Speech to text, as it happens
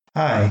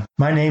Hi,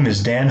 my name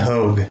is Dan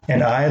Hogue,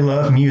 and I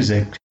love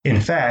music.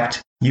 In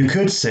fact, you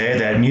could say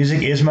that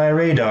music is my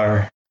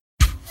radar.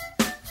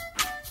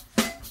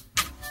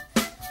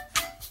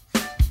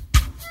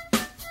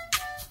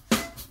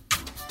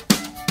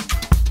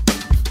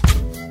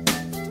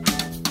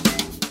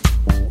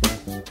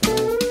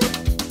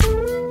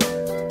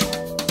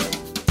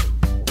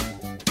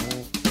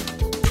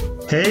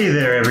 Hey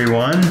there,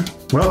 everyone.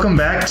 Welcome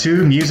back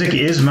to Music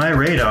is My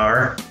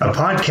Radar, a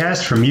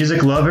podcast for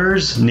music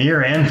lovers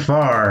near and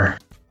far.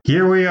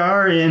 Here we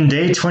are in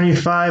day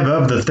 25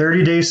 of the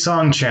 30-day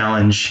song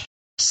challenge.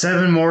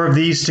 7 more of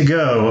these to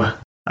go.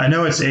 I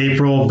know it's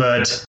April,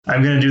 but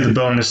I'm going to do the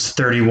bonus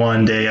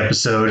 31-day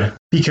episode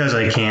because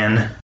I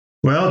can.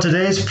 Well,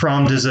 today's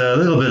prompt is a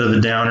little bit of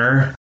a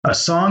downer. A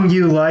song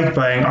you like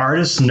by an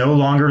artist no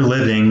longer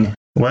living.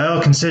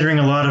 Well, considering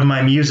a lot of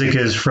my music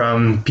is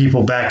from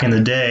people back in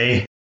the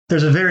day,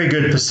 there's a very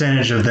good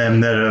percentage of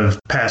them that have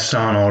passed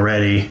on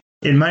already.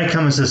 It might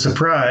come as a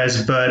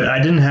surprise, but I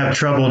didn't have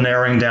trouble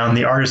narrowing down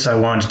the artist I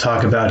wanted to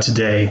talk about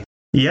today.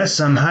 Yes,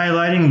 I'm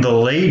highlighting the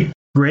late,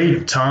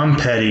 great Tom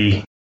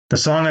Petty. The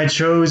song I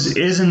chose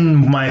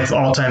isn't my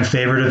all-time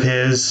favorite of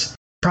his,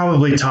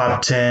 probably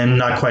top 10,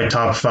 not quite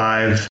top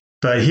 5,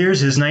 but here's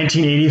his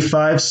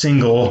 1985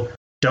 single,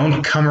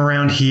 Don't Come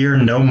Around Here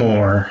No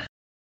More.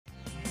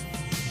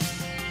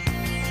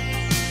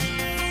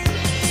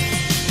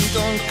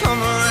 Don't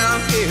come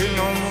around here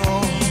no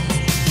more.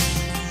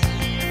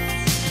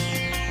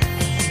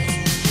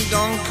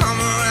 Don't come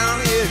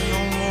around here no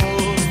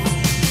more.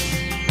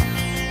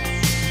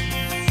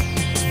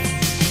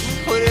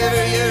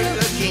 Whatever you're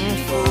looking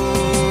for.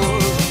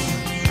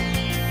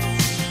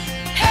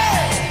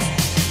 Hey!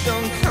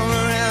 Don't come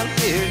around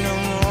here no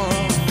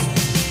more.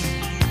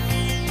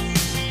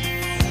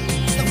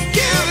 I'm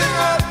giving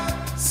up.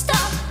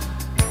 Stop.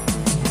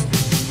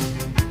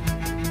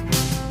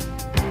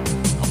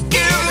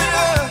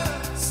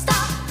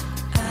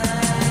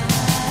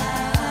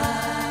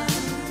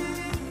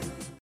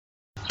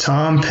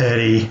 Tom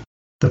Petty,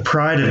 the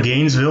pride of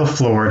Gainesville,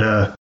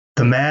 Florida,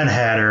 the Mad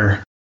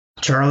Hatter,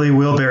 Charlie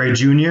Wilbury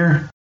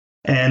Jr.,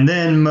 and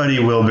then Muddy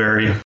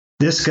Wilbury.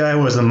 This guy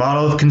was the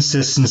model of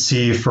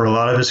consistency for a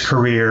lot of his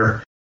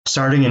career,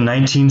 starting in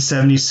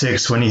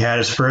 1976 when he had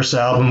his first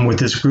album with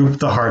his group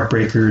The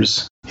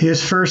Heartbreakers.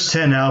 His first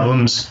 10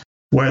 albums,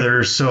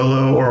 whether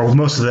solo or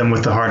most of them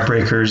with The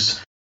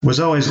Heartbreakers, was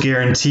always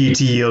guaranteed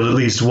to yield at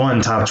least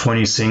one top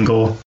 20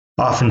 single,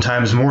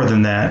 oftentimes more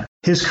than that.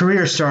 His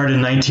career started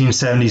in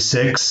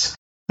 1976,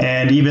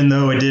 and even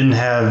though it didn't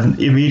have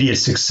immediate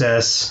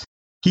success,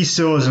 he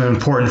still was an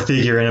important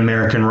figure in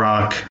American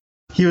rock.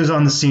 He was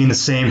on the scene the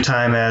same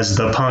time as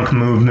the punk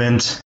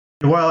movement.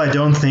 While I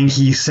don't think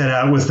he set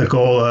out with the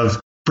goal of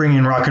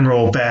bringing rock and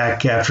roll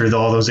back after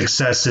all those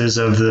excesses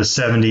of the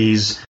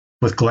 70s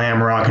with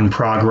glam rock and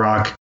prog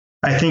rock,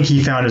 I think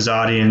he found his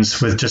audience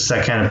with just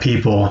that kind of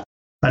people.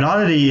 An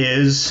oddity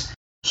is,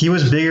 he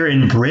was bigger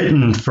in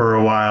Britain for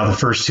a while, the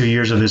first 2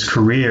 years of his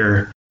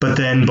career, but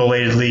then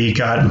belatedly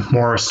got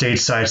more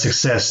stateside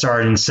success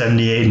starting in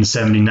 78 and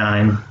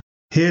 79.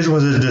 His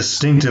was a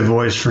distinctive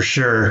voice for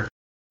sure.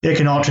 It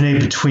can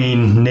alternate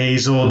between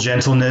nasal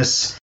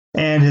gentleness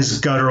and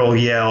his guttural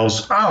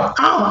yells, "Ow,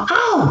 ow,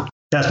 ow!"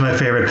 That's my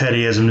favorite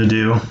Pettyism to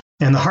do.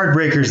 And the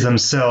Heartbreakers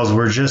themselves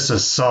were just a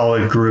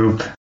solid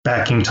group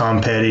backing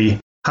Tom Petty,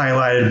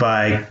 highlighted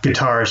by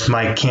guitarist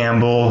Mike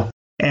Campbell,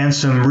 and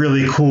some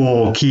really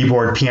cool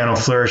keyboard piano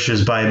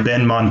flourishes by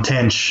Ben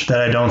Montench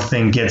that I don't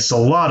think gets a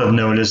lot of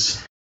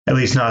notice, at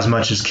least not as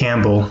much as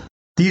Campbell.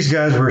 These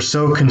guys were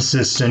so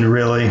consistent,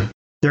 really.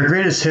 Their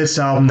greatest hits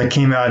album that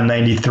came out in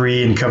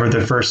 '93 and covered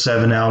their first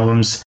 7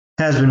 albums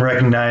has been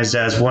recognized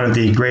as one of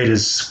the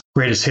greatest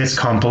hits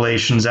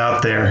compilations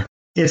out there.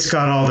 It's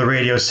got all the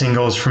radio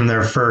singles from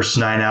their first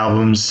 9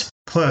 albums,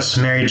 plus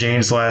Mary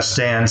Jane's Last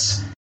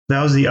Dance.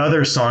 That was the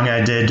other song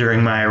I did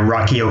during my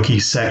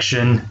Rockyoke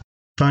section.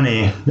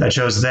 Funny, I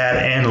chose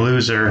that and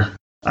Loser.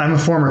 I'm a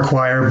former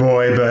choir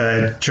boy, but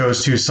I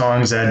chose 2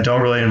 songs that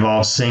don't really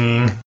involve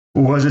singing.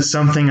 Was it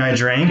something I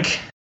drank?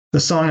 The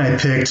song I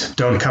picked,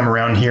 Don't Come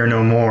Around Here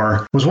No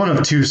More, was one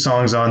of 2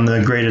 songs on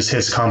the Greatest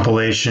Hits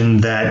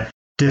compilation that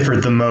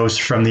differed the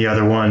most from the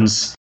other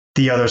ones.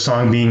 The other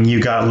song being You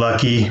Got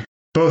Lucky.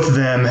 Both of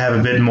them have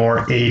a bit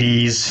more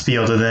 80s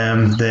feel to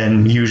them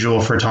than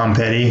usual for Tom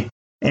Petty.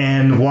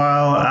 And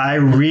while I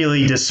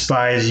really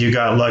despise You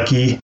Got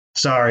Lucky,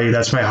 sorry,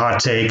 that's my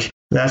hot take.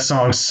 That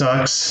song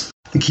sucks.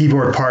 The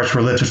keyboard parts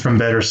were lifted from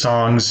better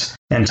songs,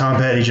 and Tom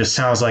Petty just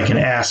sounds like an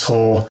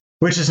asshole,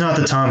 which is not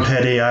the Tom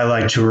Petty I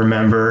like to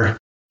remember.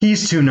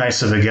 He's too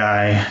nice of a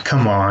guy.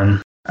 Come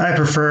on. I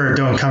prefer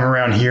Don't Come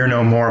Around Here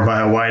No More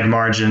by a wide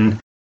margin.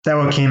 That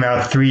one came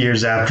out 3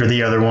 years after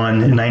the other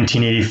one in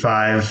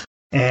 1985,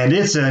 and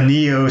it's a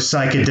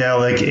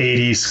neo-psychedelic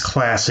 80s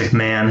classic,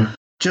 man.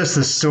 Just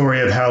the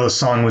story of how the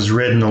song was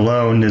written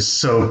alone is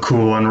so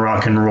cool and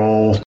rock and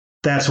roll.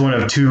 That's one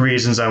of 2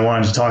 reasons I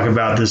wanted to talk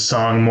about this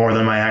song more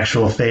than my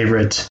actual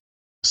favorite.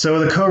 So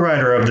the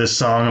co-writer of this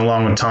song,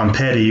 along with Tom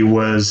Petty,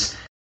 was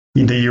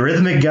the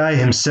Eurythmic guy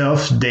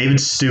himself, David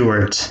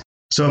Stewart.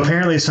 So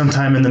apparently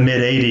sometime in the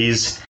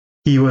mid-'80s,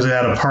 he was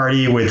at a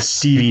party with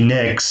Stevie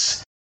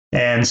Nicks,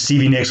 and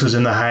Stevie Nicks was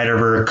in the height of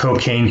her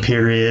cocaine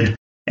period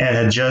and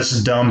had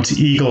just dumped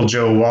Eagle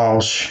Joe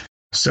Walsh.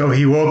 So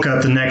he woke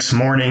up the next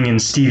morning in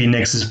Stevie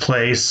Nicks'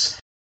 place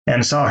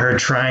and saw her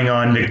trying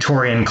on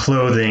Victorian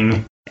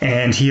clothing,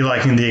 and he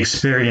likened the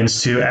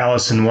experience to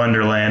Alice in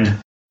Wonderland,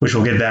 which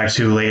we'll get back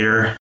to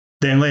later.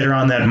 Then later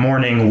on that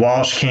morning,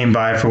 Walsh came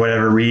by for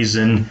whatever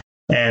reason,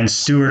 and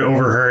Stewart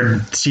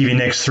overheard Stevie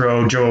Nicks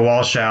throw Joe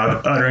Walsh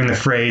out, uttering the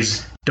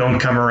phrase, "Don't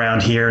come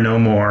around here no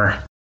more."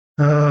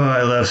 Oh,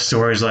 I love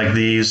stories like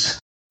these.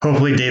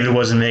 Hopefully David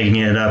wasn't making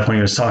it up when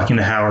he was talking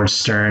to Howard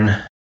Stern.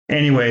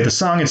 Anyway, the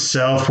song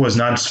itself was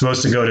not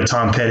supposed to go to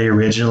Tom Petty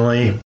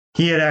originally.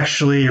 He had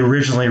actually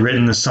originally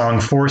written the song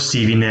for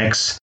Stevie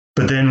Nicks,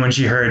 but then when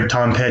she heard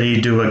Tom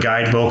Petty do a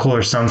guide vocal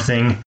or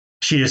something,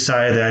 she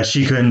decided that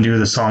she couldn't do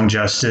the song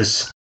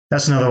justice.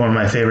 That's another one of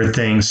my favorite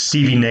things,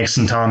 Stevie Nicks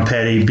and Tom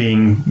Petty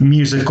being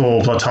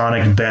musical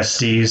platonic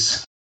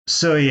besties.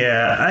 So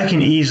yeah, I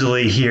can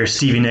easily hear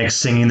Stevie Nicks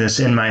singing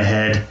this in my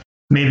head,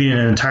 maybe in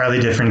an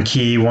entirely different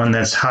key, one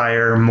that's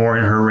higher, more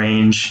in her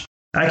range.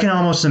 I can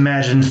almost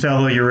imagine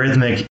fellow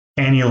Eurythmic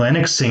Annie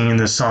Lennox singing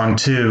this song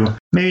too.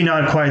 Maybe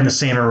not quite in the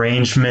same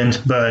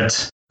arrangement,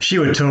 but she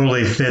would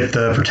totally fit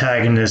the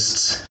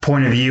protagonist's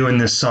point of view in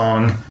this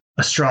song.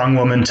 A strong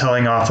woman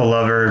telling off a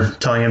lover,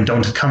 telling him,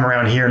 "Don't come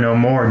around here no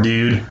more,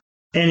 dude."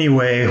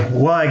 Anyway,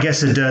 well, I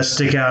guess it does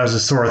stick out as a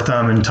sore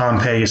thumb in Tom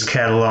Petty's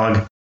catalog.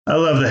 I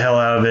love the hell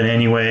out of it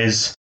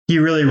anyways. He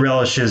really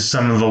relishes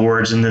some of the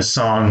words in this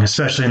song,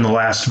 especially in the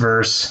last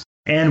verse.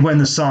 And when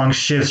the song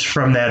shifts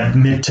from that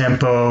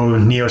mid-tempo,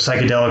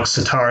 neo-psychedelic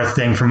sitar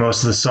thing for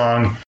most of the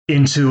song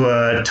into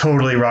a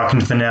totally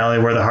rockin' finale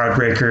where the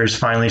Heartbreakers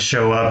finally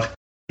show up,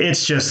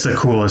 it's just the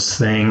coolest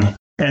thing.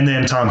 And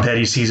then Tom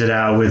Petty sees it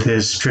out with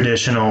his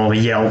traditional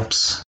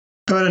yelps.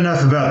 But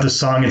enough about the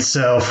song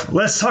itself.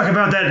 Let's talk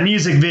about that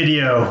music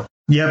video.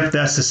 Yep,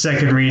 that's the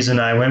second reason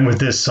I went with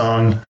this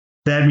song.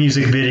 That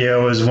music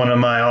video is one of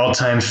my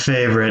all-time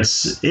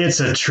favorites. It's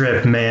a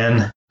trip,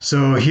 man.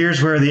 So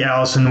here's where the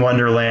Alice in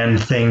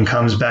Wonderland thing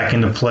comes back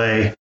into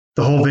play.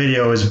 The whole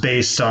video is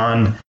based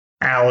on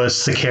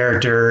Alice, the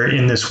character,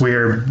 in this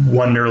weird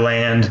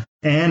wonderland.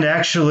 And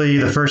actually,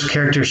 the first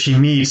character she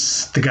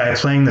meets, the guy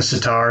playing the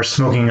sitar,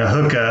 smoking a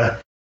hookah,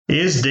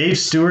 is Dave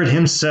Stewart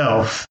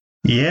himself.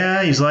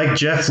 Yeah, he's like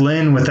Jeff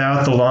Lynne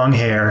without the long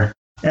hair.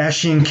 As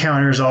she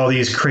encounters all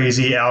these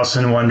crazy Alice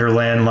in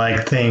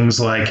Wonderland-like things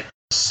like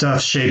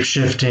stuff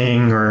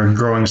shape-shifting or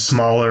growing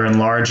smaller and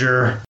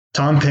larger,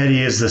 Tom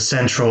Petty is the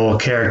central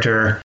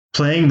character,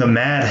 playing the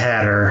Mad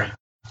Hatter.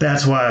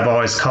 That's why I've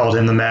always called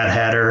him the Mad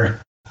Hatter.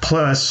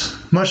 Plus,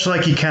 much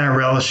like he kind of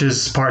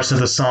relishes parts of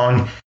the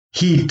song,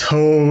 he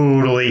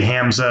totally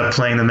hams up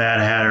playing the Mad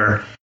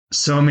Hatter.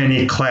 So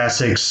many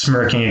classic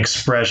smirking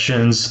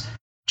expressions,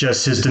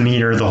 just his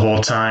demeanor the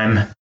whole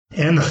time.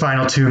 And the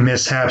final two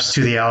mishaps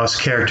to the Alice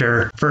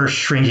character, first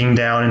shrinking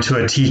down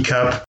into a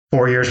teacup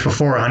 4 years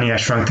before Honey, I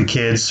Shrunk the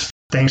Kids.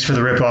 Thanks for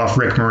the ripoff,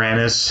 Rick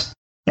Moranis.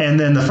 And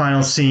then the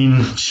final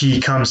scene, she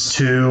comes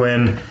to,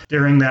 and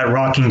during that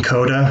rocking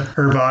coda,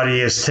 her body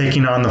is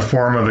taking on the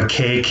form of a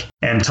cake,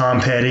 and Tom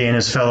Petty and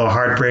his fellow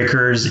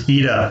Heartbreakers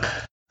eat up.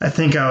 I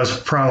think I was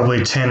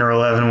probably 10 or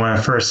 11 when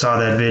I first saw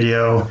that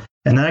video,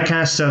 and that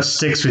kind of stuff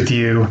sticks with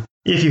you.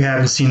 If you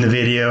haven't seen the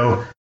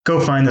video,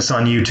 go find this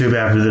on YouTube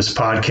after this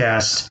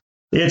podcast.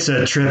 It's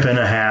a trip and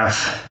a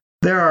half.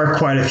 There are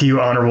quite a few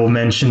honorable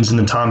mentions in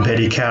the Tom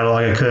Petty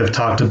catalog I could have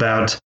talked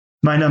about.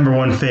 My number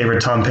one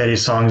favorite Tom Petty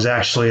song is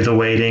actually The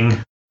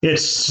Waiting.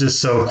 It's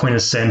just so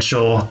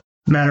quintessential.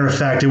 Matter of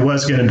fact, it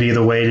was going to be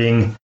The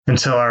Waiting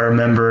until I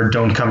remembered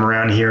Don't Come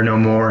Around Here No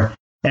More,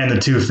 and the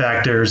two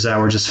factors that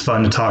were just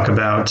fun to talk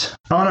about.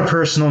 On a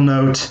personal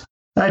note,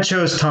 I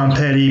chose Tom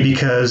Petty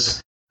because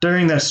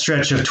during that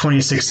stretch of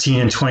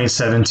 2016 and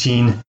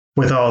 2017,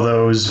 with all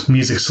those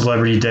music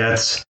celebrity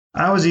deaths,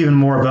 I was even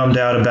more bummed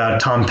out about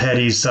Tom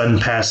Petty's sudden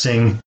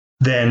passing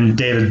than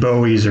David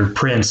Bowie's or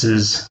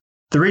Prince's.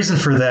 The reason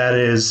for that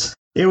is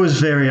it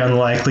was very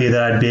unlikely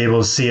that I'd be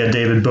able to see a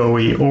David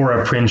Bowie or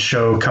a Prince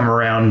show come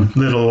around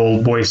little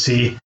old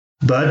Boise.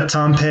 But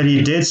Tom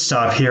Petty did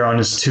stop here on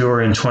his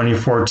tour in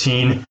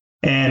 2014,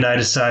 and I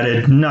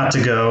decided not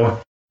to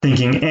go,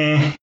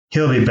 thinking,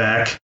 he'll be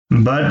back.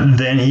 But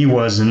then he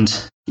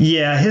wasn't.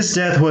 Yeah, his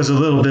death was a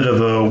little bit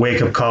of a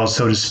wake-up call,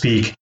 so to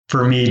speak,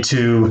 for me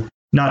to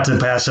not to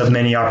pass up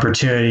many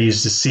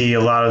opportunities to see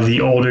a lot of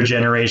the older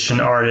generation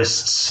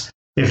artists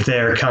if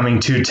they're coming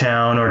to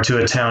town or to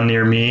a town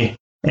near me.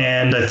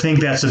 And I think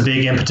that's a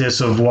big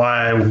impetus of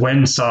why I went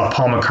and saw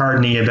Paul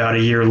McCartney about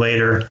a year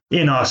later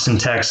in Austin,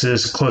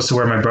 Texas, close to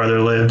where my brother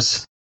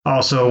lives.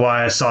 Also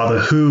why I saw The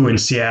Who in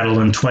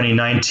Seattle in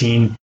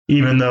 2019,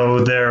 even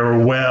though they're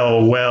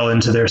well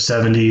into their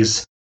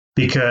 70s,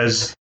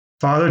 because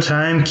Father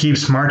Time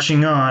keeps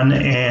marching on,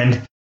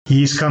 and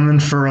he's coming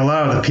for a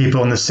lot of the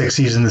people in the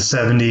 60s and the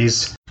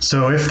 70s.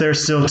 So if they're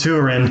still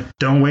touring,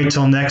 don't wait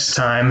till next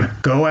time.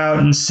 Go out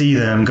and see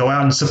them. Go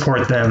out and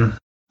support them.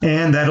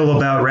 And that'll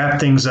about wrap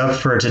things up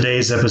for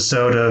today's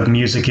episode of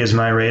Music is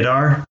My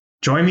Radar.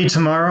 Join me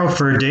tomorrow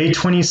for day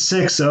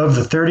 26 of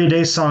the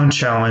 30-Day Song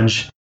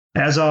Challenge.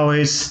 As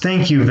always,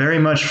 thank you very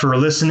much for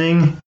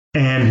listening,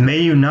 and may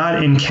you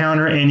not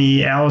encounter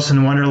any Alice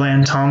in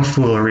Wonderland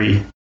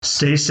tomfoolery.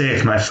 Stay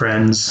safe, my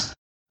friends.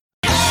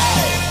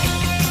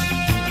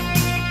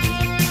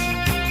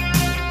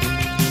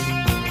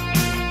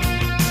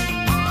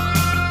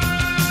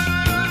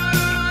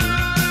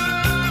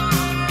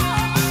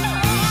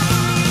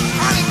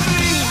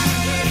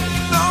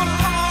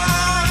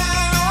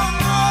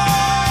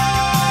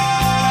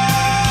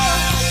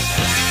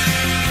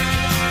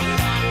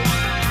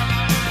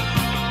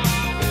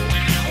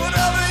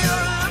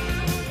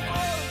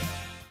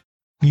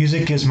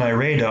 Music is My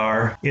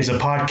Radar is a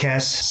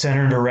podcast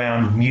centered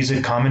around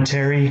music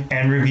commentary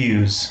and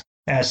reviews.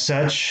 As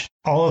such,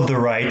 all of the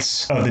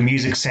rights of the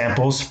music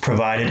samples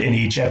provided in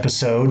each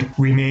episode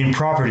remain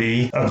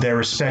property of their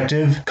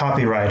respective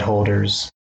copyright holders.